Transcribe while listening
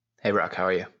Hey Rock, how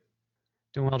are you?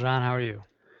 Doing well, John. How are you?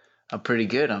 I'm pretty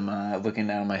good. I'm looking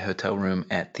down my hotel room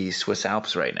at the Swiss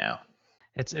Alps right now.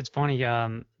 It's funny.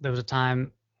 There was a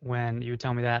time when you would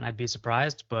tell me that and I'd be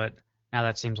surprised, but now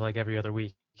that seems like every other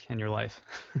week in your life.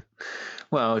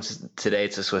 Well, today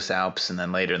it's the Swiss Alps, and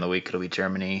then later in the week it'll be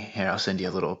Germany. Here, I'll send you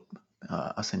a little.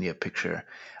 I'll send you a picture.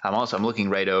 I'm looking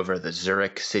right over the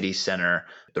Zurich city center,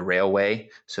 the railway.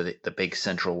 So the big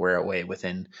central railway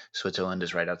within Switzerland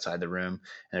is right outside the room, and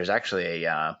there's actually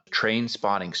a train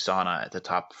spotting sauna at the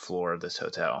top floor of this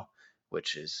hotel,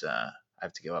 which is I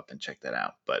have to go up and check that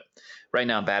out. But right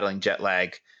now I'm battling jet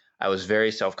lag. I was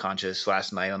very self conscious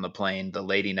last night on the plane. The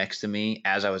lady next to me,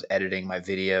 as I was editing my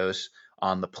videos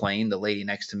on the plane, the lady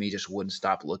next to me just wouldn't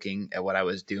stop looking at what I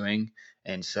was doing.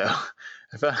 And so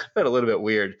I felt a little bit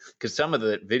weird because some of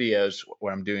the videos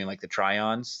where I'm doing like the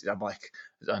try-ons, I'm like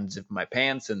unzipping my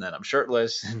pants and then I'm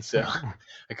shirtless. And so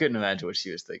I couldn't imagine what she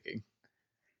was thinking.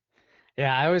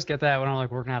 Yeah, I always get that when I'm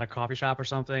like working at a coffee shop or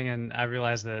something, and I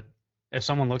realize that if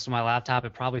someone looks at my laptop,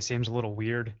 it probably seems a little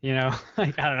weird, you know?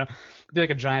 Like, I don't know, it'd be like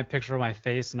a giant picture of my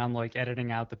face, and I'm like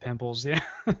editing out the pimples, you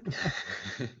know?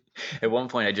 At one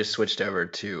point, I just switched over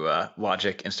to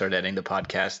Logic and started editing the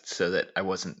podcast so that I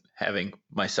wasn't having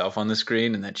myself on the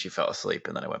screen. And then she fell asleep,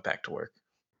 and then I went back to work.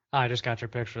 I just got your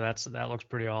picture. That looks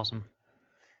pretty awesome.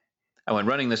 I went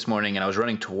running this morning and I was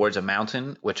running towards a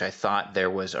mountain, which I thought there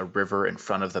was a river in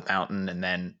front of the mountain, and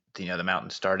then the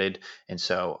mountain started. And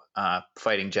so,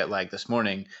 fighting jet lag this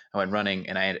morning, I went running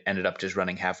and I ended up just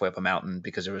running halfway up a mountain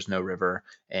because there was no river.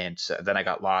 And so then I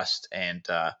got lost, and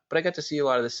but I got to see a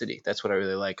lot of the city. That's what I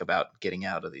really like about getting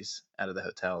out of the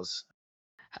hotels.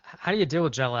 How do you deal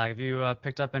with jet lag? Have you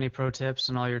picked up any pro tips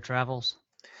in all your travels?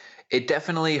 It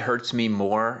definitely hurts me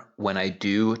more when I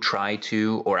do try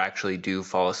to or actually do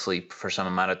fall asleep for some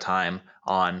amount of time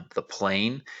on the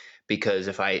plane. Because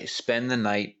if I spend the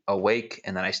night awake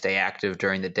and then I stay active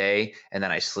during the day and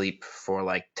then I sleep for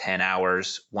like 10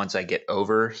 hours once I get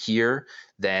over here,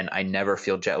 then I never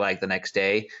feel jet lag the next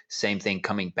day. Same thing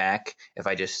coming back. If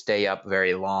I just stay up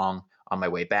very long on my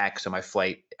way back, so my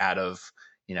flight out of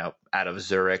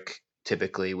Zurich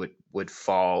typically would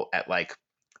fall at like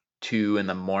 2 in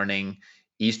the morning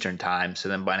Eastern time. So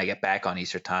then when I get back on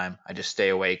Eastern time, I just stay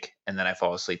awake and then I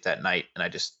fall asleep that night and I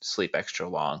just sleep extra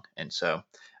long. And so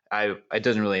it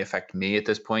doesn't really affect me at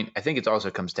this point. I think it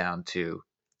also comes down to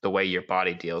the way your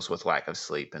body deals with lack of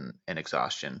sleep and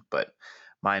exhaustion. But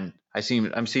I'm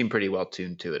seem pretty well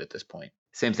tuned to it at this point.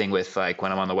 Same thing with like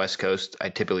when I'm on the West Coast, I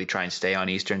typically try and stay on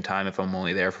Eastern time if I'm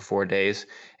only there for 4 days.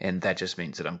 And that just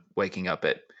means that I'm waking up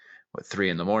at 3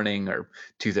 in the morning or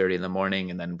 2:30 in the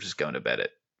morning, and then just going to bed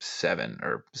at 7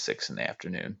 or 6 in the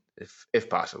afternoon, if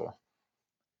possible.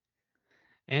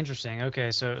 Interesting.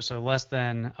 Okay, so less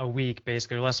than a week,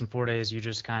 basically, or less than 4 days, you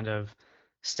just kind of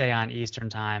stay on Eastern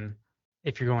time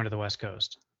if you're going to the West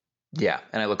Coast. Yeah,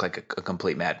 and I look like a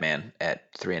complete madman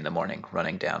at 3 in the morning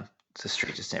running down the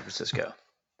streets of San Francisco.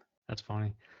 That's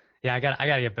funny. Yeah, I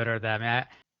gotta get better at that. I mean,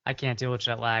 I can't deal with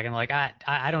jet lag, and like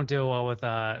I don't deal well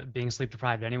with being sleep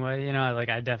deprived anyway. You know, like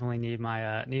I definitely need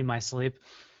my sleep.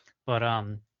 But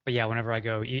yeah, whenever I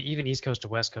go, even East Coast to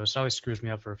West Coast, it always screws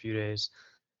me up for a few days.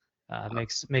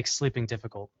 Makes sleeping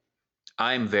difficult.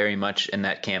 I'm very much in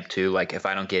that camp too. Like if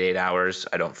I don't get 8 hours,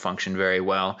 I don't function very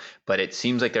well. But it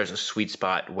seems like there's a sweet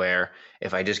spot where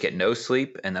if I just get no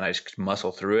sleep and then I just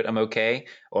muscle through it, I'm okay.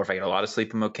 Or if I get a lot of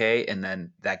sleep, I'm okay. And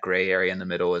then that gray area in the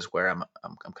middle is where I'm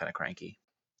kind of cranky.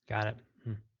 Got it.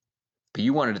 Hmm. But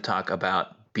you wanted to talk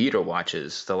about beater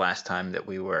watches the last time that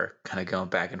we were kind of going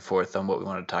back and forth on what we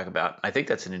wanted to talk about. I think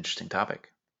that's an interesting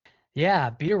topic. Yeah,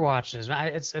 beater watches.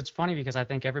 It's funny because I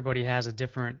think everybody has a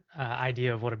different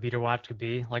idea of what a beater watch could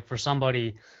be. Like for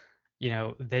somebody, you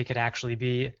know, they could actually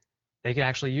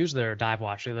use their dive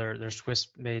watch, their Swiss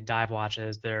made dive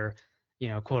watches, their, you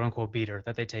know, quote unquote beater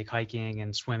that they take hiking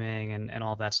and swimming and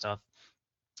all that stuff.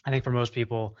 I think for most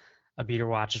people, a beater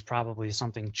watch is probably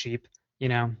something cheap, you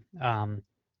know,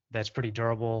 that's pretty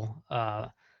durable.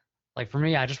 Like for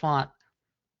me, I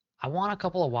want a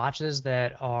couple of watches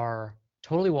that are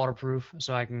totally waterproof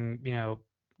so I can, you know,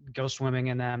 go swimming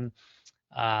in them.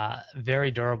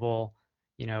 Very durable,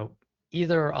 you know,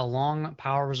 either a long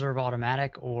power reserve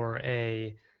automatic or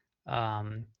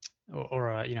um, or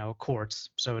a, you know,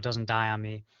 quartz so it doesn't die on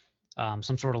me.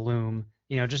 Some sort of loom,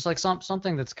 you know, just like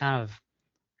something that's kind of,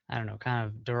 I don't know, kind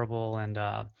of durable and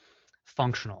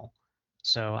functional.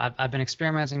 So I've been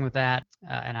experimenting with that,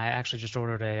 and I actually just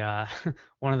ordered a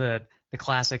one of the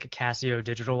classic Casio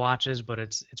digital watches, but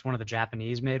it's one of the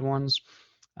Japanese made ones.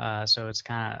 So it's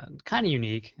kind of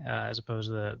unique as opposed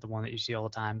to the one that you see all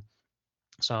the time.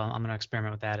 So I'm gonna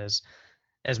experiment with that as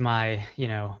as my,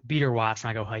 beater watch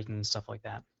when I go hiking and stuff like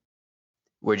that.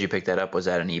 Where'd you pick that up? Was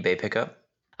that an eBay pickup?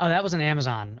 Oh, that was an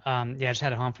Amazon. Yeah, I just had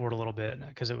to hunt for it a little bit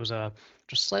because it was a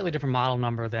just slightly different model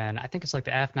number than I think it's like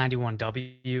the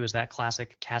F91W is that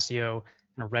classic Casio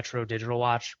retro digital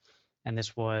watch, and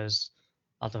this was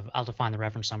I'll have to find the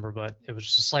reference number, but it was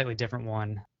just a slightly different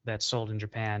one that's sold in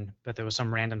Japan. But there was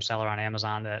some random seller on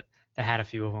Amazon that had a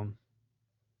few of them.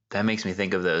 That makes me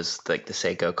think of those like the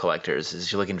Seiko collectors.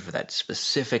 Is you're looking for that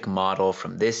specific model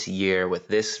from this year with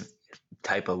this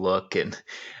type of look, and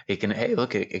it can hey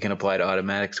look it can apply to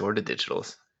automatics or to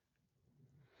digitals.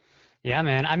 Yeah,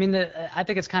 man. I mean, I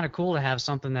think it's kind of cool to have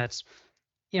something that's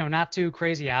not too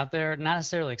crazy out there, not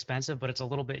necessarily expensive, but it's a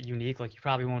little bit unique. Like you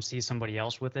probably won't see somebody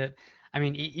else with it. I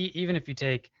mean, even if you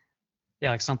take,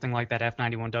 yeah, like something like that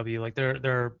F91W, like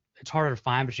it's harder to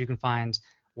find, but you can find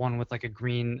one with like a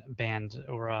green band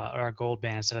or a gold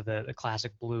band instead of the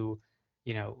classic blue,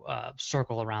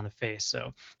 circle around the face.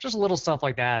 So just little stuff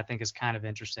like that, I think is kind of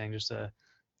interesting, just to,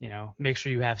 make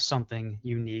sure you have something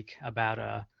unique about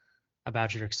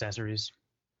your accessories.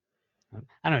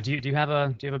 I don't know. Do you have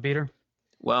a beater?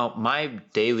 Well, my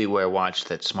daily wear watch,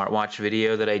 that smartwatch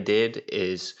video that I did,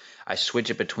 is I switch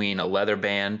it between a leather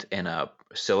band and a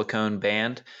silicone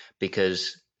band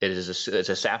because it's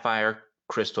a sapphire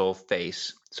crystal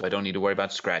face, so I don't need to worry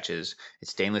about scratches.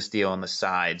 It's stainless steel on the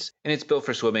sides, and it's built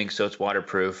for swimming, so it's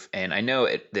waterproof. And I know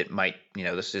it might,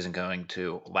 this isn't going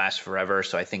to last forever,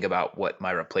 so I think about what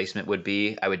my replacement would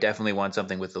be. I would definitely want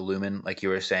something with the lumen, like you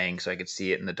were saying, so I could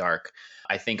see it in the dark.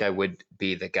 I think I would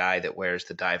be the guy that wears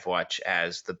the dive watch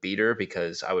as the beater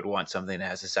because I would want something that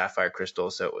has a sapphire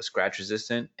crystal so it was scratch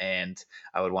resistant, and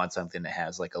I would want something that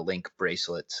has like a link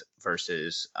bracelet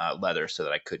versus leather so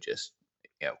that I could just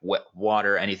wet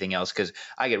water anything else because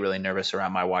I get really nervous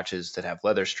around my watches that have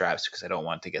leather straps because I don't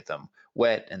want to get them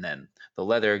wet, and then the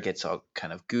leather gets all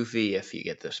kind of goofy if you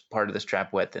get this part of the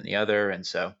strap wet than the other, and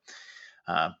so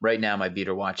right now my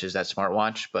beater watch is that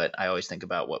smartwatch, but I always think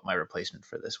about what my replacement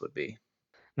for this would be.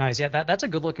 Nice. Yeah, that's a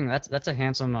good looking. That's a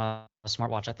handsome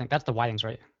smartwatch. I think that's the Whitings,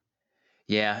 right?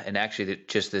 Yeah, and actually,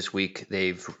 just this week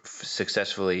they've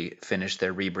successfully finished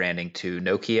their rebranding to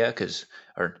Nokia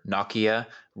or Nokia.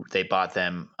 They bought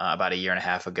them about a year and a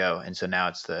half ago, and so now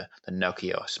it's the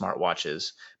Nokia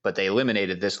smartwatches. But they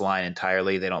eliminated this line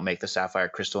entirely. They don't make the sapphire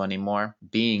crystal anymore.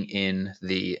 Being in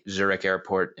the Zurich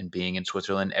airport and being in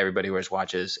Switzerland, everybody wears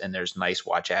watches, and there's nice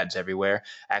watch ads everywhere.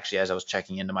 Actually, as I was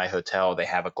checking into my hotel, they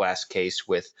have a glass case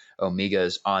with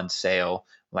Omegas on sale.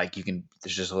 Like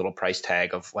there's just a little price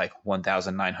tag of like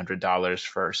 $1,900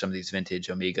 for some of these vintage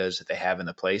Omegas that they have in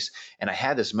the place. And I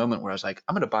had this moment where I was like,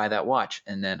 I'm going to buy that watch.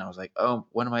 And then I was like, oh,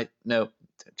 what am I? No,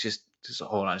 just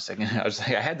hold on a second. I was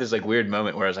like, I had this like weird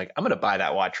moment where I was like, I'm going to buy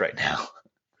that watch right now.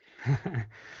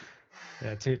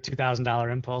 Yeah,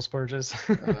 $2,000 impulse purchase.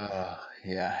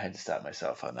 Yeah, I had to stop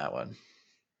myself on that one.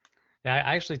 Yeah,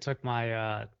 I actually took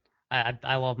my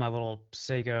I love my little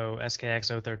Seiko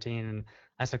SKX 013, and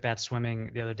I took that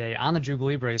swimming the other day on the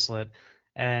Jubilee bracelet,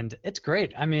 and it's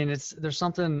great. I mean, there's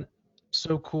something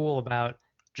so cool about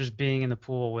just being in the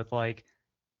pool with like,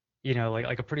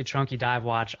 like a pretty chunky dive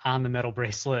watch on the metal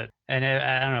bracelet. And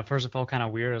I don't know, at first it felt kind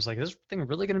of weird. I was like, is this thing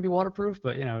really going to be waterproof?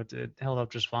 But it held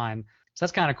up just fine. So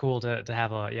that's kind of cool to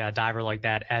have a diver like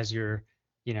that as your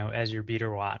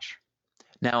beater watch.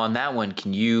 Now on that one,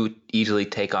 can you easily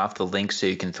take off the link so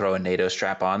you can throw a NATO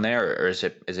strap on there, or is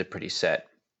it pretty set?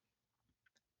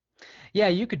 Yeah,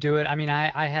 you could do it. I mean,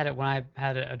 I had it when I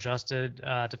had it adjusted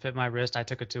to fit my wrist. I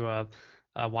took it to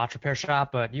a watch repair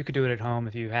shop, but you could do it at home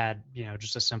if you had,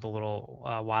 just a simple little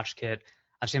watch kit.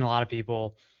 I've seen a lot of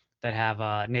people that have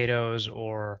NATOs,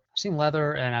 or I've seen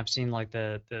leather, and I've seen like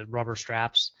the rubber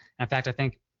straps. And in fact, I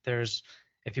think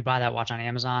if you buy that watch on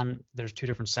Amazon, there's two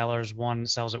different sellers. One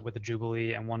sells it with a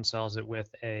Jubilee, and one sells it with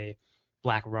a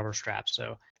black rubber strap.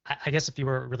 So I guess if you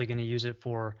were really going to use it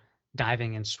for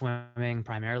diving and swimming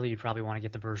primarily, you'd probably want to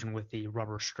get the version with the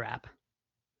rubber strap.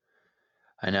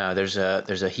 I know there's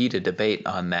a heated debate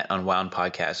on that Unwound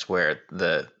podcast where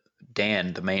the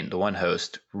one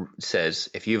host says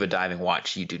if you have a diving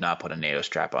watch, you do not put a NATO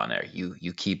strap on there.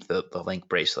 You keep the link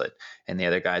bracelet. And the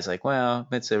other guy's like, well,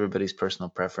 it's everybody's personal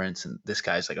preference. And this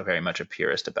guy's like a very much a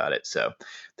purist about it. So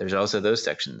there's also those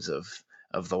sections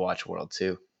of the watch world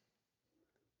too.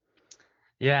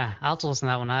 Yeah, I'll have to listen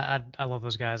to that one. I love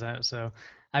those guys. So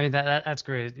I mean that's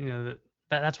great.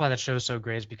 That's why that show's so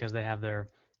great is because they have their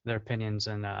opinions,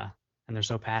 and they're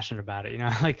so passionate about it.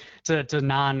 Like to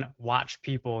non-watch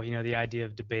people, the idea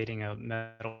of debating a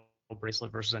metal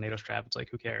bracelet versus a NATO strap, it's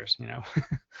like who cares?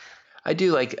 I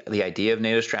do like the idea of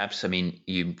NATO straps. I mean,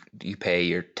 you pay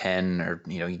your 10 or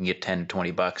you can get 10 to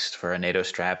 20 bucks for a NATO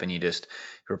strap and you just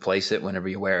replace it whenever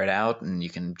you wear it out and you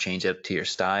can change it to your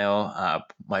style.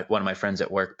 One of my friends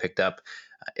at work picked up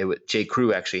J.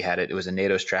 Crew actually had it. It was a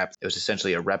NATO strap. It was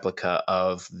essentially a replica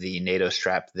of the NATO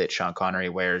strap that Sean Connery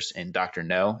wears in Doctor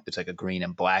No. It's like a green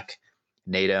and black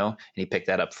NATO, and he picked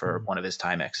that up for Mhm. one of his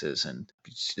Timexes, and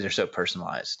they're so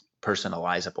personalizable,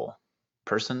 personalizable.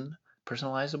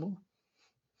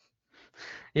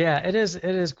 Yeah, it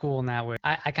is cool in that way.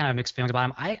 I kind of have mixed feelings about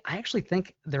them. I actually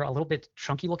think they're a little bit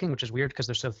chunky looking, which is weird because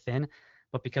they're so thin,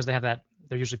 but because they have that,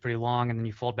 they're usually pretty long, and then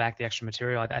you fold back the extra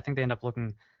material. I think they end up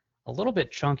looking a little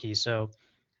bit chunky. So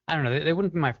I don't know. They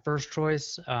wouldn't be my first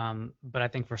choice, but I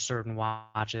think for certain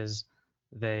watches,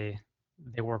 they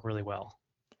they work really well.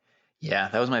 Yeah,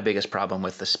 that was my biggest problem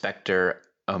with the Spectre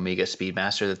Omega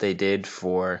Speedmaster that they did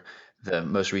for the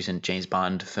most recent James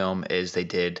Bond film is they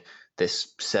did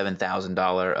this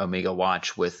 $7,000 Omega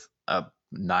watch with a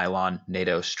nylon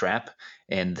NATO strap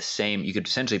and the same you could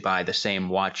essentially buy the same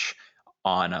watch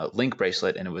on a link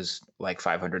bracelet and it was like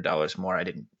 $500 more. I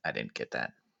didn't get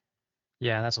that.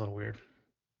 Yeah, that's a little weird.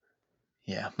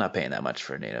 Yeah, I'm not paying that much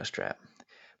for a NATO strap.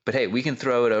 But hey, we can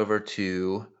throw it over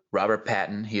to Robert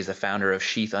Patton. He's the founder of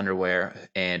Sheath Underwear,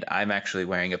 and I'm actually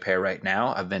wearing a pair right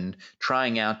now. I've been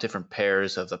trying out different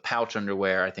pairs of the pouch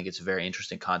underwear. I think it's a very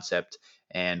interesting concept.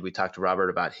 And we talked to Robert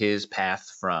about his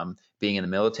path from being in the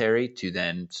military to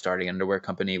then starting an underwear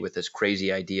company with this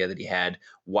crazy idea that he had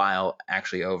while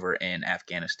actually over in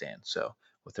Afghanistan. So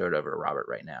we'll throw it over to Robert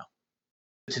right now.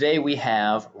 Today we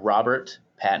have Robert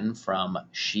Patton from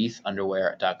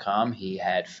sheathunderwear.com. He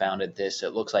had founded this,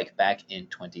 it looks like back in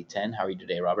 2010. How are you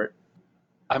today, Robert?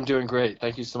 I'm doing great.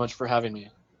 Thank you so much for having me.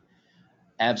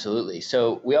 Absolutely.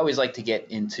 So we always like to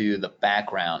get into the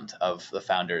background of the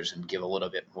founders and give a little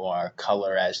bit more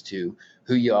color as to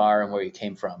who you are and where you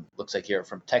came from. Looks like you're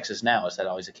from Texas now. Is that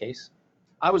always the case?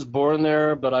 I was born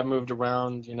there, but I moved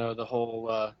around, the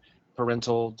whole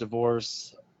parental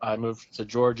divorce. I moved to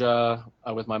Georgia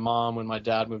with my mom when my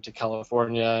dad moved to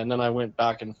California, and then I went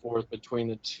back and forth between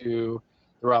the two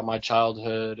throughout my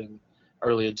childhood and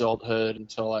early adulthood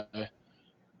until I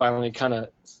finally kind of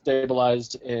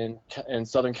stabilized in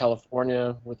Southern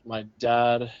California with my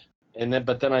dad.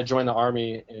 But then I joined the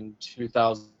Army in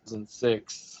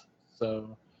 2006.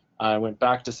 So I went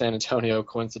back to San Antonio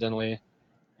coincidentally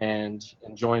and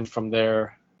joined from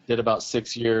there. Did about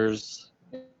 6 years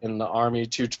in the Army,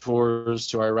 2 tours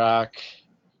to Iraq,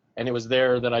 and it was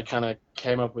there that I kind of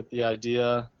came up with the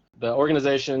idea. The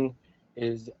organization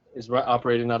is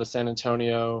operating out of San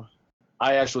Antonio.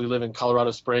 I actually live in Colorado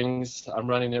Springs. I'm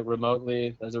running it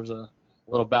remotely. There's a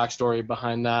little backstory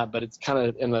behind that, but it's kind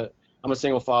of I'm a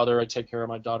single father. I take care of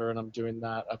my daughter, and I'm doing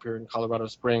that up here in Colorado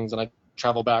Springs, and I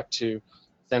travel back to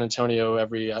San Antonio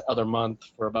every other month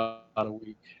for about a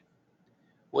week.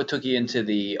 What took you into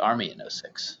the Army in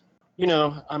 '06?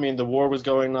 I mean, the war was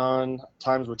going on.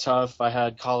 Times were tough. I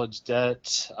had college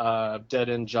debt,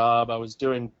 dead-end job. I was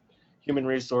doing human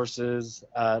resources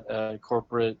at a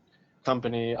corporate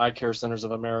company, Eye Care Centers of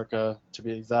America, to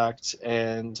be exact,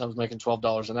 and I was making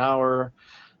 $12 an hour.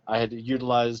 I had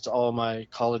utilized all my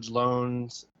college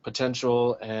loans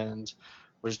potential and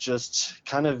was just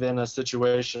kind of in a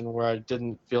situation where I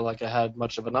didn't feel like I had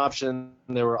much of an option.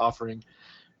 They were offering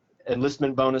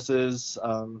enlistment bonuses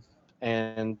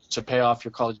and to pay off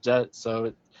your college debt.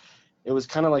 So it was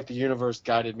kind of like the universe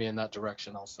guided me in that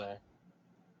direction, I'll say.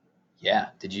 Yeah.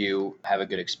 Did you have a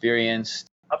good experience?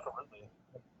 Absolutely.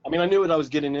 I mean, I knew what I was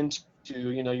getting into.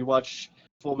 You watch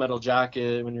Full Metal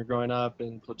Jacket when you're growing up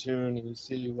in Platoon and you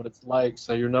see what it's like.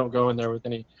 So you're not going there with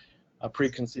any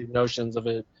preconceived notions of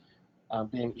it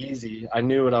being easy. I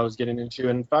knew what I was getting into.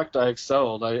 And in fact, I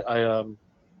excelled. I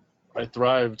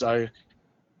thrived.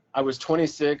 I was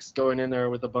 26 going in there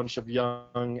with a bunch of young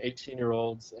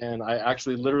 18-year-olds, and I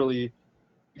actually literally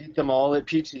beat them all at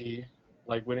PT.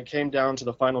 Like when it came down to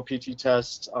the final PT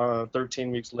test 13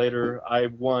 weeks later, I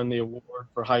won the award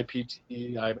for high PT.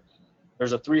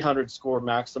 There's a 300 score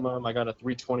maximum. I got a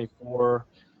 324,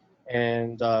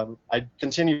 and I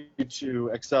continued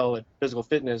to excel at physical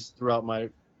fitness throughout my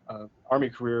Army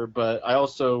career, but I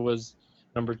also was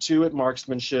number 2 at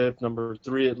marksmanship, number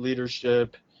 3 at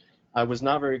leadership. I was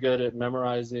not very good at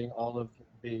memorizing all of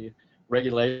the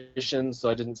regulations, so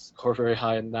I didn't score very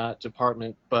high in that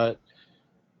department. But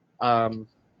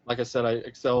like I said, I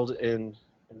excelled in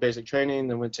basic training,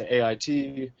 then went to AIT.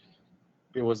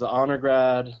 It was the honor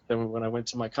grad. Then when I went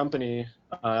to my company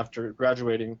after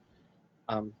graduating,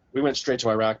 we went straight to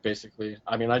Iraq, basically.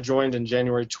 I mean, I joined in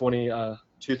January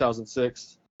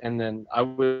 2006, and then I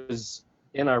was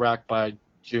in Iraq by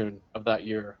June of that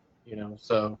year,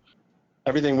 so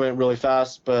everything went really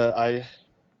fast, but I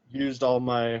used all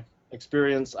my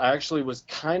experience. I actually was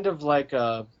kind of like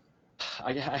I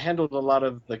handled a lot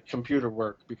of the computer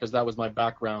work because that was my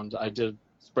background. I did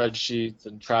spreadsheets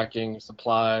and tracking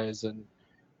supplies and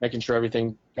making sure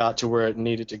everything got to where it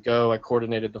needed to go. I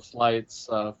coordinated the flights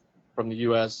from the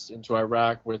U.S. into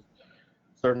Iraq with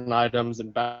certain items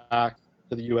and back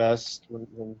to the U.S.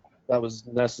 when that was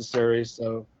necessary.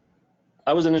 So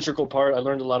I was an integral part. I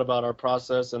learned a lot about our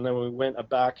process, and then when we went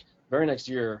back very next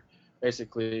year,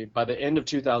 basically by the end of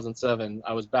 2007,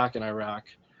 I was back in Iraq,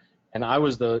 and I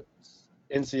was the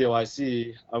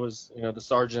NCOIC. I was, the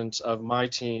sergeant of my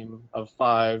team of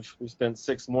 5. We spent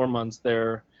 6 more months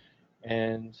there,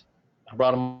 and I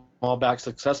brought them all back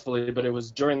successfully. But it was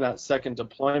during that second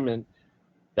deployment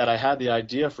that I had the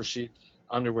idea for Sheath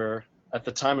underwear. At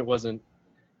the time, it wasn't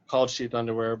called Sheath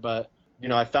underwear, but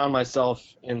I found myself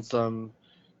in some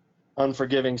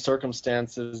unforgiving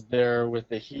circumstances there with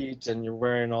the heat, and you're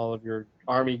wearing all of your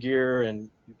Army gear, and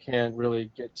you can't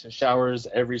really get to showers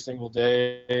every single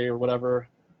day or whatever.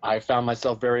 I found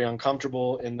myself very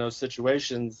uncomfortable in those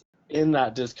situations. In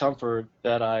that discomfort,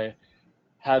 that I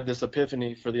had this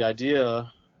epiphany for the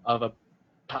idea of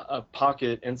a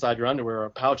pocket inside your underwear, or a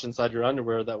pouch inside your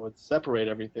underwear that would separate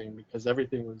everything, because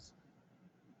everything was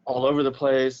all over the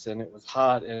place and it was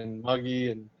hot and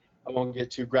muggy, and I won't get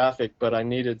too graphic, but I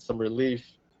needed some relief.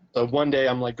 So one day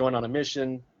I'm like going on a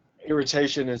mission.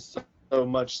 Irritation is so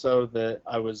much so that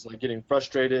I was like getting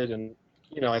frustrated, and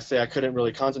I say I couldn't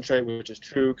really concentrate, which is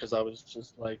true because I was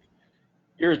just like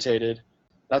irritated.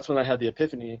 That's when I had the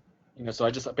epiphany. So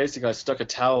I stuck a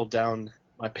towel down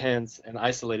my pants and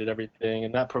isolated everything,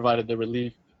 and that provided the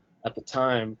relief at the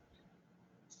time.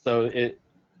 So it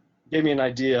gave me an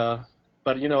idea.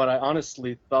 But what, I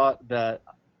honestly thought that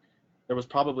there was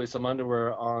probably some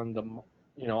underwear on the,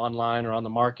 online or on the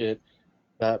market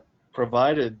that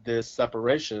provided this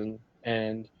separation.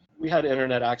 And we had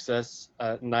internet access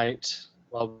at night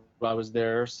while I was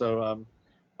there. So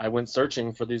I went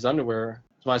searching for these underwear.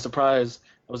 To my surprise,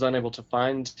 I was unable to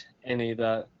find any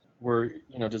that were,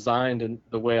 designed in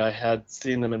the way I had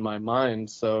seen them in my mind.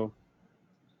 So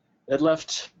it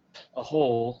left a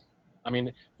hole. I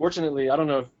mean, fortunately, I don't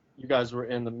know if you guys were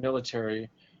in the military,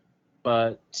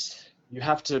 but you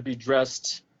have to be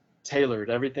dressed tailored.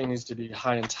 Everything needs to be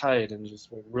high and tight and just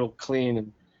real clean.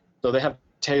 And so they have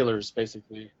tailors,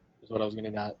 basically, is what I was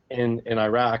getting at, in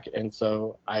Iraq. And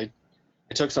so I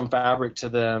took some fabric to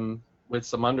them with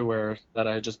some underwear that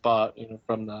I had just bought,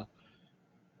 from the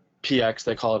PX.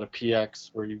 They call it a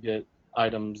PX, where you get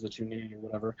items that you need or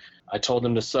whatever. I told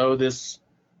them to sew this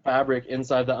fabric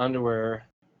inside the underwear.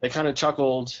 They kind of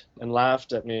chuckled and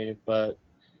laughed at me, but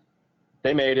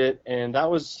they made it, and that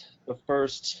was the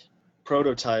first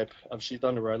prototype of Sheath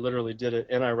underwear. I literally did it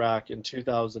in Iraq in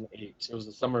 2008. It was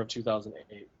the summer of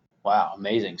 2008. Wow,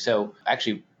 amazing. So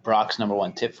actually, Brock's number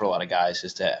one tip for a lot of guys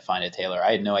is to find a tailor.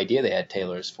 I had no idea they had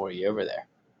tailors for you over there.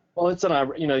 Well,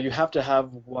 you have to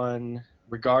have one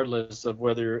regardless of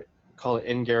whether you call it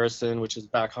in garrison, which is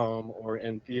back home, or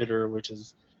in theater, which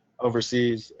is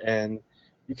overseas, and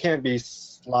you can't be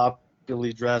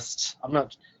sloppily dressed.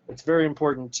 It's very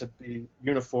important to be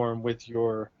uniform with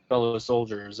your fellow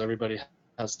soldiers. Everybody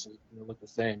has to look the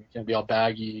same. You can't be all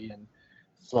baggy and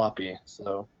sloppy.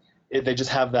 So they just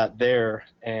have that there,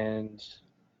 and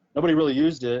nobody really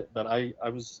used it, but I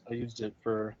used it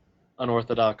for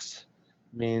unorthodox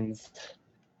means.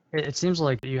 It seems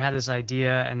like you had this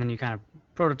idea and then you kind of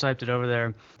prototyped it over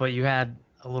there, but you had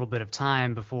a little bit of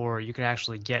time before you could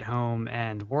actually get home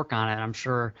and work on it. I'm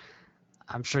sure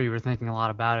you were thinking a lot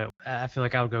about it. I feel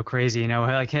like I would go crazy,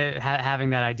 like having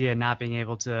that idea, not being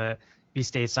able to be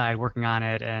stateside working on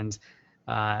it. And,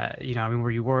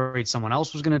 were you worried someone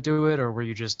else was going to do it, or were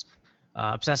you just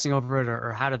obsessing over it,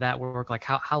 or how did that work? Like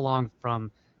how long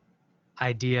from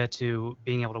idea to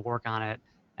being able to work on it?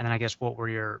 And then I guess what were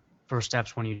your first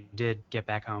steps when you did get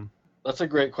back home? That's a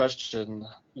great question.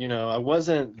 I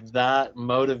wasn't that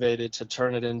motivated to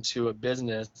turn it into a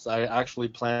business. I actually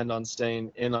planned on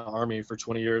staying in the Army for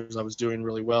 20 years. I was doing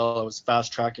really well. I was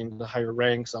fast tracking to higher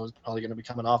ranks. I was probably going to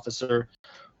become an officer.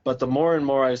 But the more and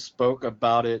more I spoke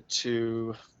about it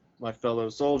to my fellow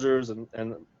soldiers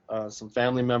and some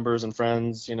family members and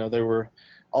friends, they were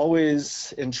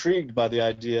always intrigued by the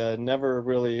idea and never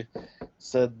really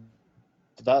said,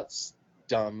 that's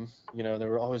dumb. They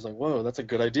were always like, whoa, that's a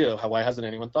good idea. Why hasn't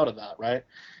anyone thought of that, right?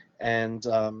 And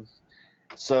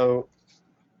so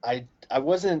I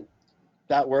wasn't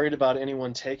that worried about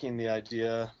anyone taking the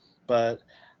idea, but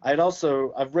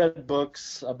I've read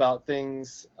books about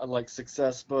things like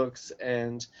success books,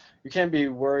 and you can't be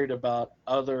worried about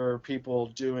other people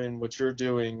doing what you're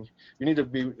doing. You need to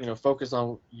be, focus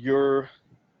on your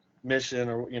mission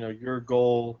or, your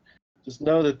goal. Just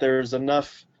know that there's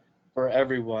enough for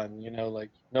everyone, like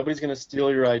nobody's going to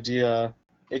steal your idea.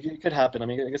 It could happen. I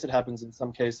mean, I guess it happens in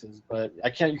some cases, but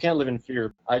you can't live in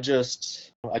fear. I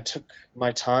took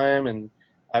my time, and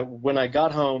when I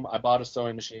got home, I bought a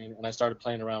sewing machine and I started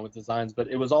playing around with designs, but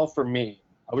it was all for me.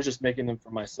 I was just making them for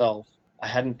myself. I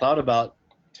hadn't thought about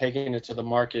taking it to the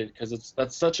market because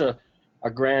that's such a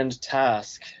grand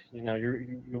task. You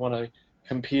want to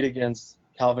compete against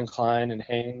Calvin Klein and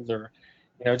Hanes, or,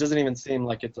 it doesn't even seem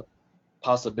like it's a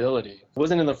possibility. It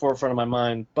wasn't in the forefront of my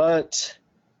mind, but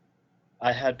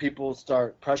I had people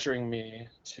start pressuring me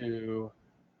to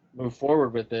move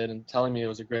forward with it and telling me it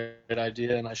was a great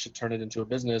idea and I should turn it into a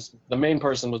business. The main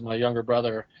person was my younger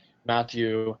brother,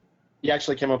 Matthew. He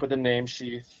actually came up with the name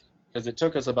Sheath because it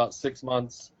took us about 6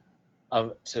 months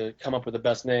to come up with the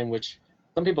best name, which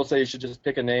some people say you should just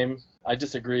pick a name. I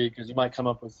disagree because you might come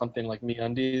up with something like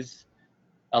MeUndies,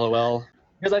 LOL.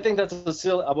 Because I think that's a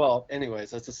silly, well,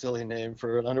 anyways, that's a silly name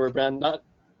for an underwear brand.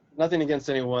 Nothing against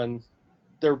anyone.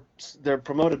 They're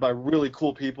promoted by really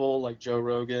cool people like Joe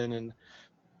Rogan and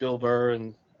Bill Burr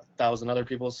and 1,000 other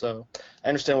people. So I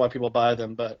understand why people buy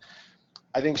them, but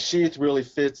I think Sheath really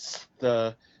fits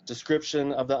the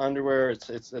description of the underwear.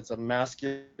 It's a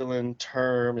masculine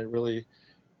term. It really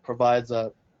provides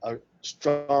a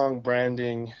strong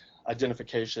branding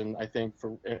identification, I think,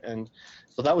 and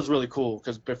so that was really cool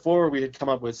because before we had come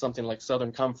up with something like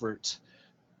Southern Comfort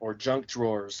or Junk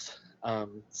Drawers,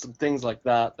 some things like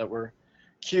that were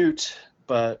cute,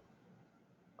 but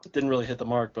didn't really hit the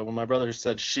mark. But when my brother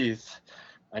said Sheath,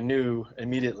 I knew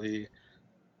immediately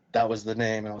that was the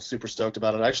name, and I was super stoked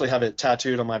about it. I actually have it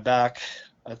tattooed on my back.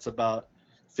 That's about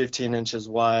 15 inches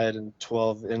wide and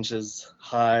 12 inches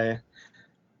high,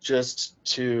 just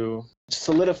to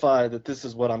solidify that this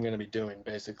is what I'm going to be doing,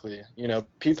 basically.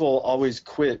 People always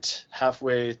quit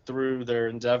halfway through their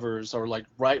endeavors or like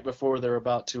right before they're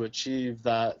about to achieve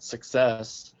that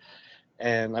success.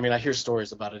 And I mean, I hear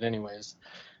stories about it anyways.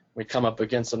 We come up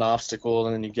against an obstacle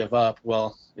and then you give up.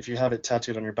 Well, if you have it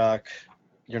tattooed on your back,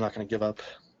 you're not going to give up,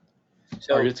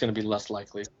 or it's going to be less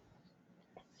likely.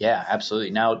 Yeah,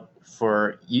 absolutely. Now,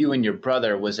 for you and your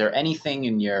brother, was there anything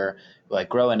in your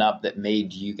growing up that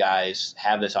made you guys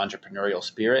have this entrepreneurial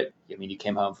spirit? I mean, you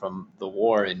came home from the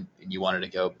war and you wanted to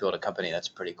go build a company. That's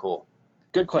pretty cool.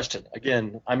 Good question.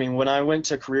 Again, I mean, when I went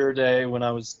to career day when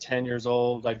I was 10 years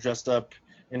old, I dressed up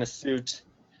in a suit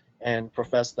and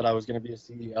professed that I was going to be a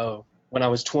CEO. When I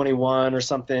was 21 or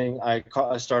something, I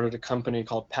started a company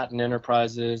called Patton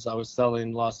Enterprises. I was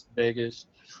selling Las Vegas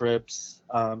trips,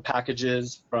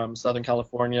 packages from Southern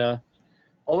California,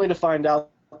 only to find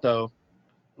out, though,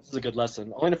 this is a good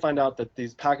lesson, only to find out that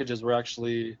these packages were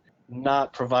actually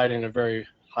not providing a very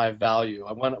high value.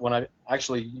 When I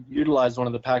actually utilized one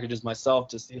of the packages myself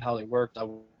to see how they worked, I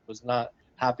was not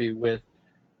happy with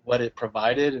what it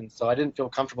provided, and so I didn't feel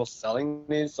comfortable selling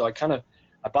these. So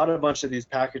I bought a bunch of these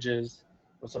packages,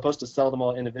 was supposed to sell them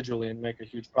all individually and make a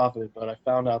huge profit, but I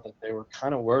found out that they were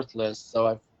kind of worthless. So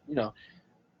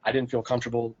I didn't feel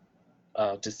comfortable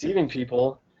deceiving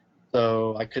people,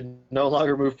 so I could no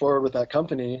longer move forward with that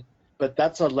company. But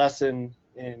that's a lesson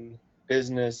in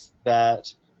business,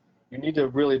 that you need to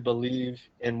really believe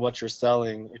in what you're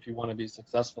selling if you want to be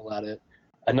successful at it.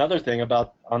 Another thing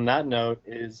on that note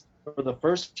is, for the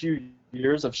first few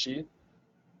years of Sheath,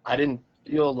 I didn't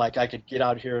feel like I could get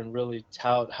out here and really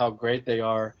tout how great they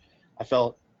are. I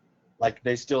felt like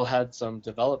they still had some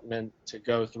development to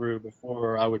go through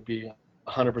before I would be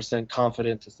 100%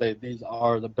 confident to say these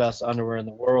are the best underwear in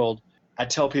the world. I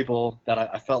tell people that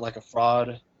I felt like a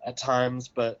fraud at times,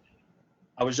 but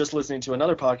I was just listening to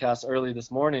another podcast early this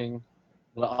morning,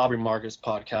 the Aubrey Marcus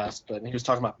podcast, but he was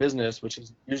talking about business, which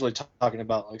he's usually talking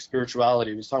about like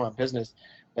spirituality. He was talking about business,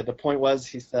 but the point was,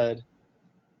 he said,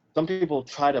 some people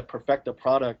try to perfect a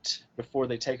product before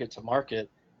they take it to market,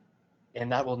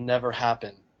 and that will never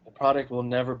happen. The product will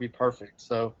never be perfect.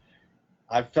 So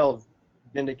I felt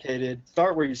vindicated.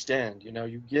 Start where you stand.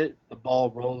 You get the ball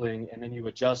rolling and then you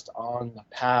adjust on the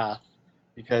path,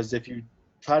 because if you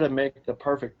try to make the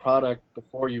perfect product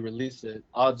before you release it,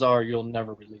 odds are you'll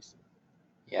never release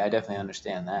it. Yeah, I definitely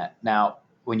understand that. Now,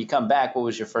 when you come back, what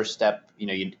was your first step?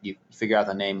 You figure out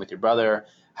the name with your brother.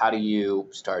 How do you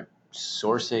start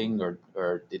sourcing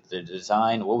or the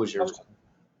design? What was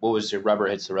your rubber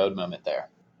hits the road moment there?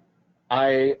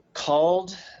 I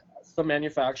called some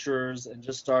manufacturers and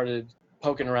just started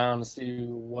poking around to see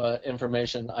what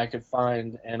information I could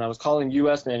find. And I was calling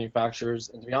US manufacturers,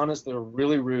 and to be honest, they were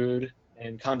really rude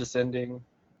and condescending.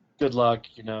 Good luck,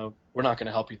 we're not going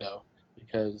to help you though,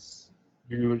 because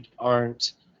you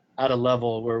aren't at a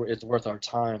level where it's worth our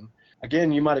time.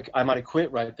 Again, I might have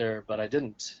quit right there, but I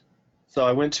didn't. So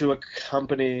I went to a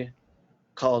company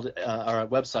called, or a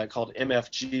website called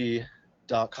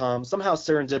mfg.com. Somehow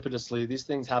serendipitously, these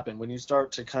things happen. When you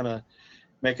start to kind of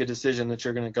make a decision that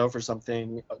you're going to go for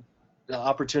something, the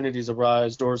opportunities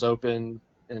arise, doors open,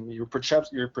 and your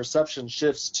perception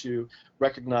shifts to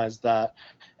recognize that.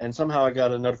 And somehow I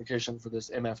got a notification for this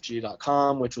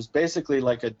mfg.com, which was basically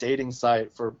like a dating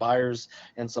site for buyers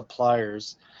and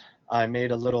suppliers. I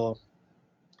made a little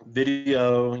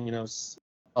video,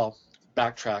 I'll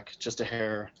backtrack just a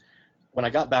hair. When I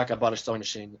got back, I bought a sewing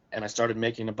machine and I started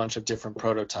making a bunch of different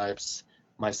prototypes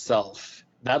myself.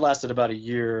 That lasted about a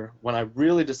year. When I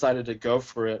really decided to go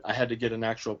for it, I had to get an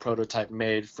actual prototype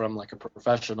made from like a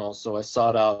professional. So I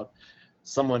sought out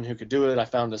someone who could do it. I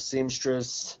found a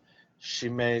seamstress. She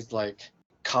made like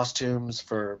costumes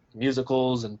for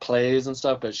musicals and plays and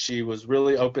stuff, but she was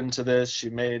really open to this. She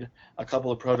made a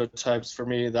couple of prototypes for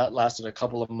me. That lasted a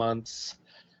couple of months.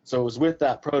 So it was with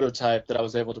that prototype that I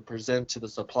was able to present to the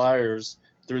suppliers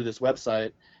through this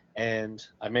website. And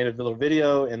I made a little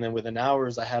video, and then within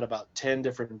hours, I had about 10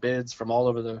 different bids from all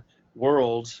over the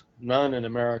world, none in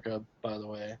America, by the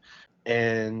way.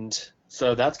 And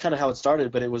so that's kind of how it started,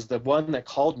 but it was the one that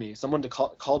called me,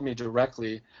 called me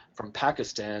directly from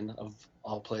Pakistan, of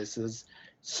all places.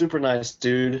 Super nice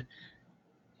dude.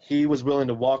 He was willing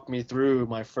to walk me through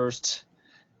my first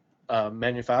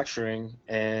manufacturing,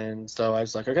 and so I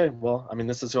was like, okay, well, I mean,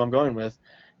 this is who I'm going with.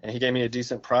 And he gave me a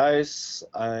decent price,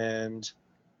 and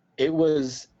it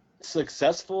was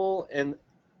successful in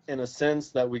a sense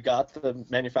that we got the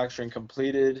manufacturing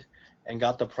completed and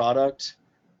got the product,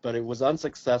 but it was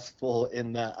unsuccessful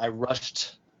in that I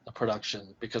rushed the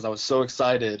production because I was so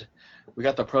excited. We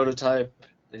got the prototype,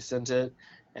 they sent it,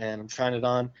 and I'm trying it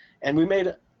on, and we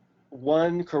made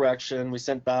one correction. We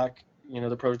sent back,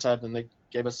 the prototype, and they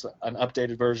gave us an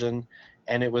updated version,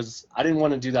 and I didn't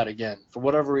want to do that again. For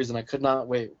whatever reason, I could not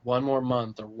wait one more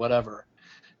month or whatever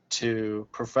to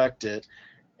perfect it,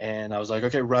 and I was like,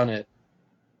 okay, run it.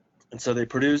 And so they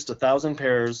produced 1,000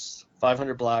 pairs,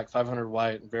 500 black, 500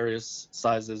 white, in various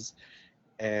sizes,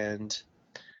 and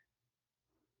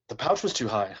the pouch was too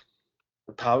high.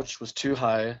 The pouch was too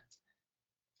high,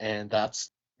 and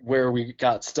that's where we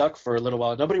got stuck for a little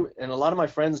while. And a lot of my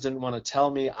friends didn't want to tell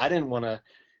me. I didn't want to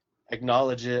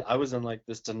acknowledge it. I was in like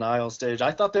this denial stage.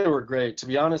 I thought they were great. To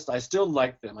be honest, I still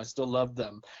liked them. I still loved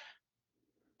them.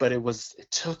 But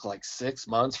it took like 6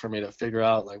 months for me to figure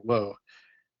out, like, whoa,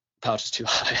 pouch is too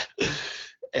high.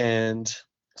 And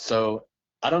so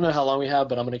I don't know how long we have,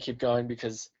 but I'm going to keep going,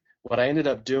 because what I ended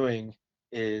up doing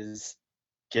is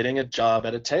getting a job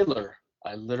at a tailor.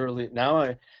 I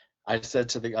said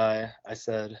to the guy, I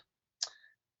said,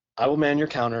 I will man your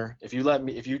counter if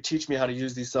you teach me how to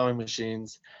use these sewing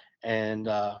machines and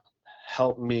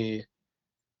help me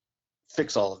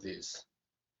fix all of these,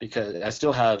 because I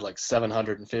still had like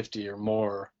 750 or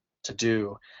more to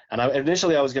do. And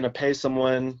initially I was going to pay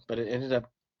someone, but it ended up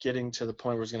getting to the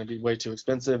point where it was going to be way too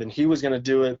expensive, and he was going to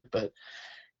do it, but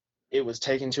it was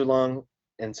taking too long.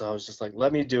 And so I was just like,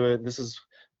 let me do it. This is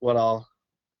what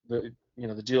the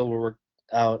deal will work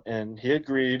out. And he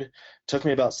agreed. Took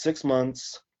me about 6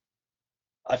 months.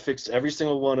 I fixed every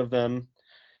single one of them.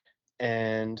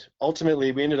 And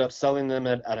ultimately we ended up selling them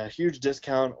at a huge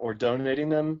discount or donating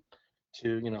them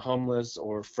to, homeless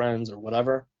or friends or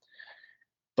whatever.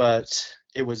 But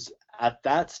it was at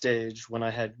that stage when I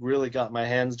had really got my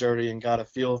hands dirty and got a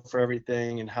feel for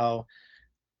everything and how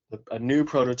a new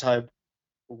prototype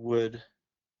would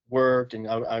work, and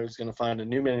I was going to find a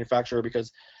new manufacturer,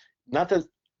 because not that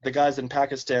the guys in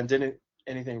Pakistan did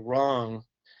anything wrong,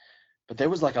 but there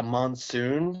was like a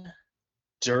monsoon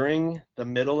during the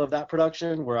middle of that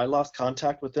production where I lost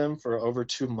contact with them for over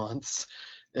 2 months,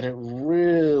 and it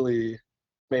really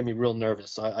made me real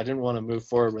nervous. So I didn't want to move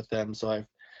forward with them. So I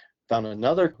found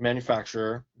another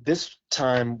manufacturer. This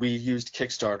time we used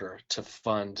Kickstarter to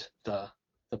fund the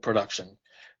production.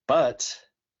 But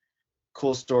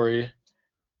cool story,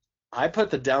 I put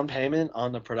the down payment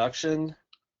on the production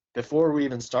before we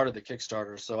even started the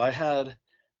Kickstarter. So I had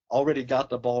already got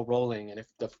the ball rolling, and if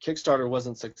the Kickstarter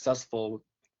wasn't successful,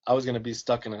 I was going to be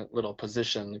stuck in a little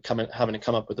position, having to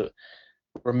come up with the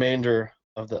remainder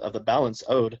of the balance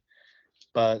owed.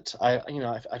 But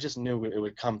I just knew it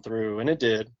would come through, and it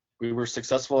did. We were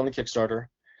successful in the Kickstarter,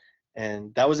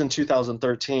 and that was in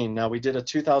 2013. Now we did a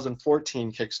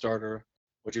 2014 Kickstarter.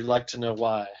 Would you like to know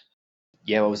why?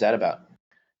 Yeah, what was that about?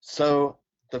 So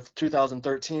the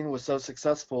 2013 was so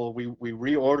successful, we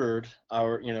reordered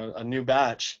a new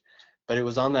batch, but it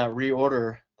was on that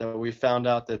reorder that we found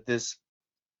out that this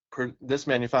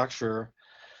manufacturer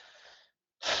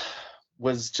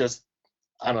was just,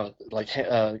 I don't know, like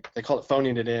they call it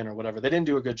phoning it in or whatever. They didn't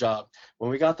do a good job.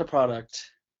 When we got the product,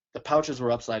 the pouches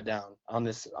were upside down on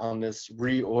this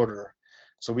reorder,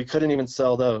 so we couldn't even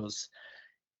sell those.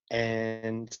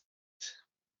 And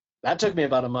that took me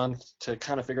about a month to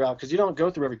kind of figure out, because you don't go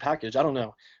through every package. I don't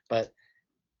know, but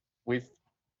we've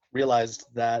realized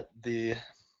that they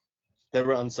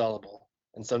were unsellable,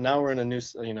 and so now we're in a new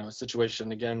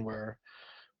situation again where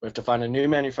we have to find a new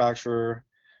manufacturer.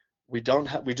 We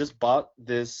just bought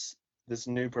this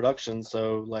new production,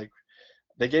 so like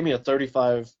they gave me a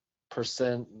 35%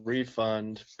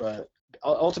 refund, but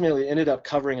ultimately ended up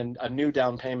covering a new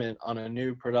down payment on a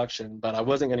new production, but I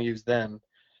wasn't going to use them.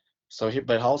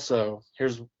 But also,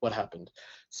 here's what happened.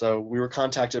 So we were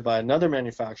contacted by another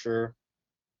manufacturer,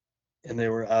 and they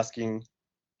were asking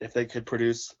if they could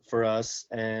produce for us,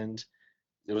 and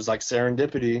it was like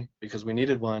serendipity because we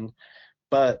needed one.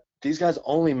 But these guys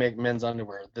only make men's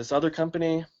underwear. This other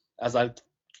company, as I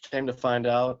came to find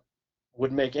out,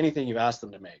 would make anything you asked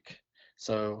them to make.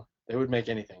 So they would make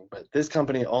anything. But this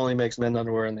company only makes men's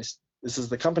underwear, and this is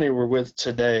the company we're with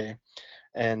today.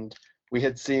 And we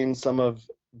had seen some of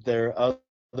their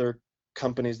other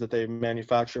companies that they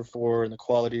manufacture for and the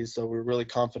quality, so we were really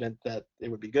confident that it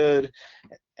would be good.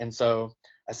 And so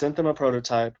I sent them a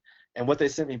prototype, and what they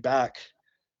sent me back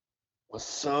was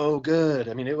so good.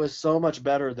 I mean, it was so much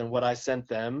better than what I sent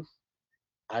them.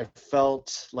 I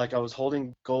felt like I was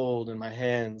holding gold in my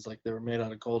hands, like they were made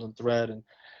out of golden thread. And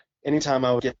anytime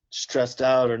I would get stressed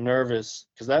out or nervous,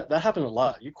 because that happened a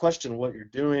lot. You question what you're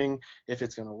doing, if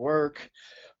it's going to work,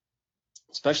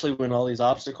 especially when all these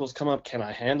obstacles come up. Can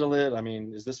I handle it? I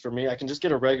mean, is this for me? I can just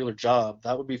get a regular job.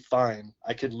 That would be fine.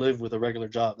 I could live with a regular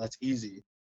job. That's easy.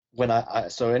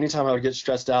 So anytime I would get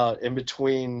stressed out in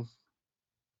between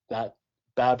that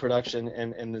bad production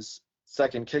and this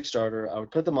second Kickstarter, I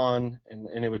would put them on,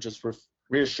 and it would just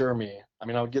reassure me. I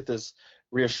mean, I would get this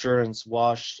reassurance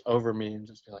wash over me and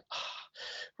just be like,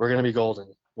 we're going to be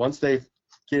golden. Once they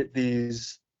get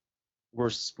these, we're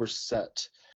set.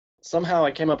 Somehow I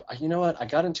came up, you know what? I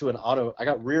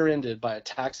got rear-ended by a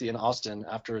taxi in Austin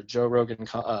after a Joe Rogan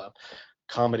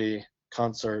comedy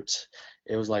concert.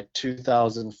 It was like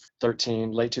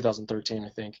 2013, late 2013, I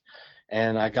think.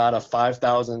 And I got a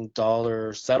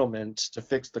 $5,000 settlement to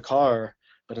fix the car.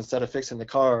 But instead of fixing the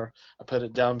car, I put a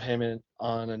down payment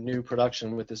on a new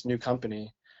production with this new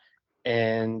company.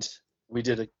 And we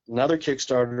did another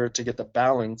Kickstarter to get the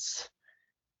balance.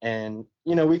 And,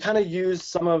 we kind of used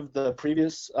some of the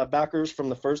previous backers from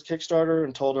the first Kickstarter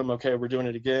and told them, okay, we're doing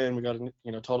it again. We got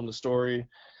to, told them the story,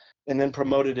 and then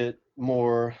promoted it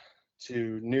more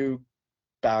to new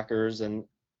backers. And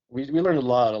we learned a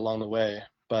lot along the way,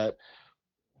 but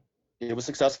it was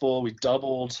successful. We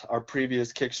doubled our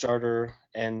previous Kickstarter,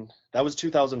 and that was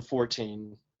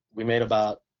 2014. We made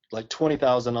about like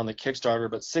 20,000 on the Kickstarter,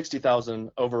 but 60,000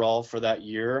 overall for that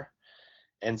year.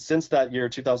 And since that year,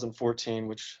 2014,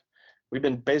 which we've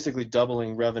been basically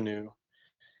doubling revenue,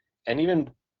 and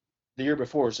even the year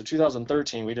before, so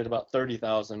 2013, we did about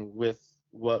 30,000 with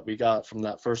what we got from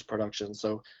that first production.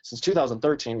 So since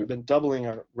 2013, we've been doubling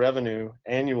our revenue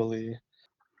annually,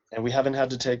 and we haven't had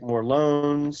to take more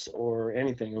loans or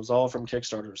anything. It was all from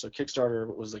Kickstarter. So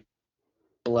Kickstarter was a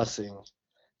blessing,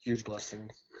 huge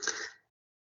blessing.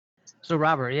 So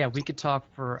Robert, yeah, we could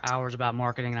talk for hours about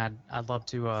marketing, and I'd love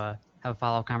to have a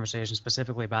follow-up conversation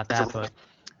specifically about that. But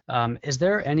is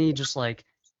there any just like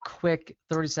quick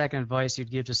 30-second advice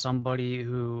you'd give to somebody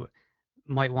who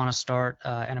might want to start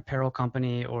an apparel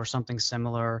company or something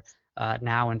similar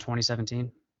now in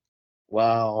 2017?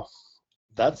 Wow,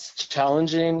 that's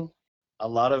challenging. A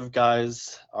lot of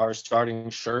guys are starting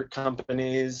shirt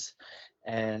companies,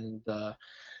 and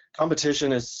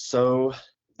competition is so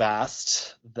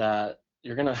vast that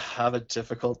you're going to have a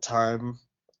difficult time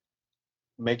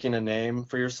making a name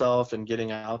for yourself and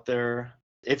getting out there.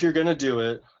 If you're going to do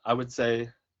it, I would say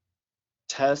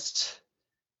test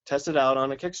it out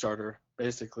on a Kickstarter.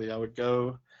 Basically, I would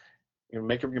go,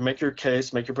 make your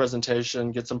case, make your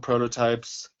presentation, get some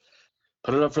prototypes,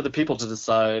 put it up for the people to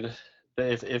decide.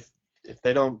 If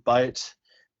they don't bite,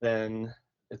 then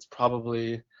it's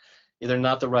probably either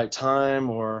not the right time,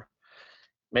 or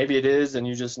maybe it is and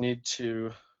you just need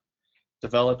to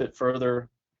develop it further.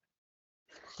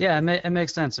 Yeah, it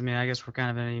makes sense. I mean, I guess we're kind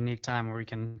of in a unique time where we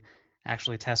can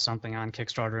actually test something on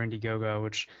Kickstarter, Indiegogo,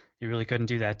 which you really couldn't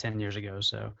do that 10 years ago.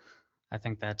 So I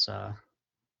think that's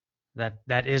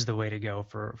that is the way to go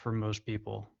for most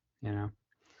people, you know.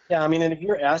 Yeah, I mean, and if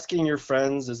you're asking your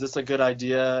friends, is this a good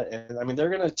idea? And I mean, they're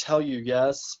going to tell you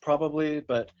yes, probably,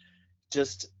 but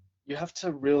just you have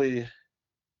to really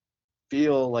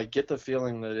feel like get the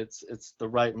feeling that it's the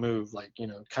right move. Like, you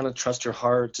know, kind of trust your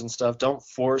heart and stuff. Don't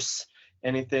force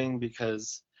anything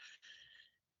because,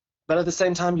 but at the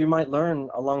same time, you might learn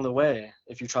along the way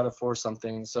if you try to force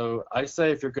something. So I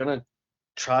say if you're going to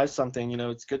try something, you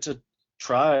know, it's good to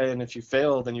try. And if you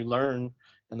fail, then you learn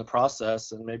in the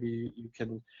process and maybe you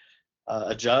can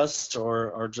adjust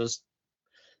or just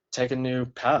take a new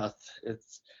path.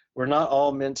 It's we're not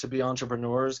all meant to be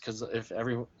entrepreneurs because if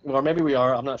every well maybe we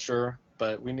are, I'm not sure,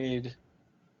 but we need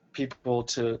people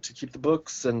to keep the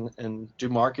books and do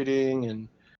marketing, and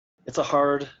it's a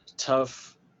hard,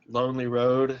 tough, lonely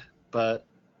road, but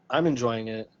I'm enjoying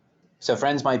it. So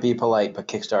friends might be polite, but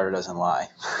Kickstarter doesn't lie.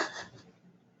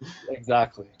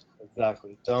 Exactly.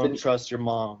 Don't trust your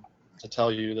mom to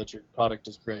tell you that your product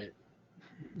is great.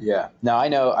 Yeah. No, I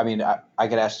know. I mean, we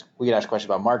could ask questions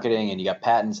about marketing, and you got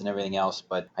patents and everything else,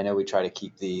 but I know we try to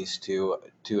keep these to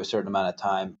a certain amount of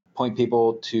time. Point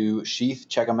people to Sheath.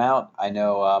 Check them out. I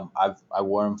know I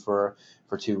wore them for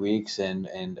 2 weeks, and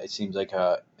it seems like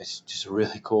it's just a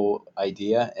really cool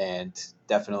idea, and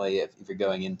definitely if you're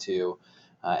going into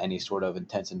any sort of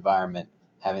intense environment,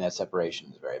 having that separation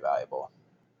is very valuable.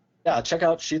 Yeah, check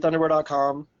out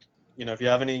sheathunderwear.com. You know, if you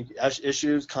have any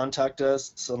issues, contact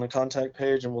us on the contact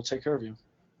page and we'll take care of you.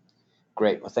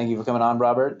 Great. Well, thank you for coming on,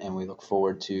 Robert, and we look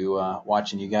forward to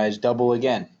watching you guys double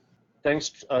again.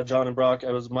 Thanks, John and Brock.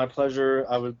 It was my pleasure.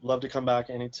 I would love to come back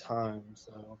anytime.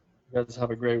 So you guys have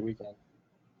a great weekend.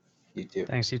 You too.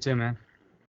 Thanks, you too, man.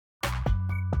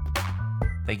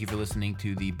 Thank you for listening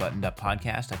to the Buttoned Up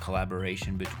Podcast, a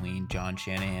collaboration between John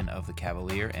Shanahan of The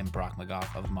Cavalier and Brock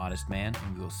McGough of Modest Man,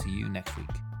 and we will see you next week.